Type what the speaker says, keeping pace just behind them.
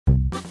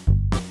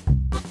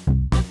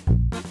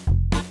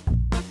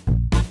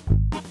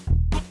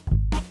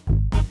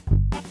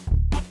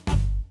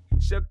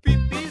Chef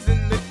Peepee's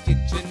in the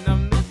kitchen,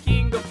 I'm the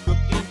king of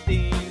cooking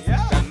things.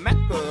 Got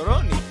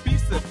macaroni,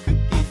 piece of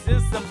cookies,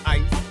 and some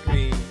ice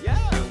cream.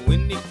 And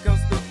when it comes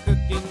to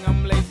cooking,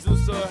 I'm like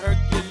Zeus or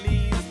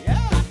Hercules.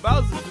 The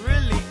Bowser's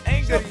really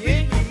angry,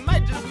 he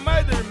might just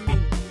murder me.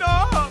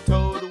 No!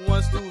 Toad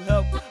wants to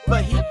help,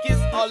 but he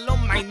gets all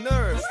on my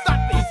nerves.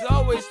 Stop it! He's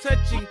always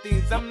touching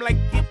things, I'm like,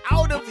 get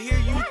out of here,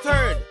 you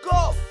turd!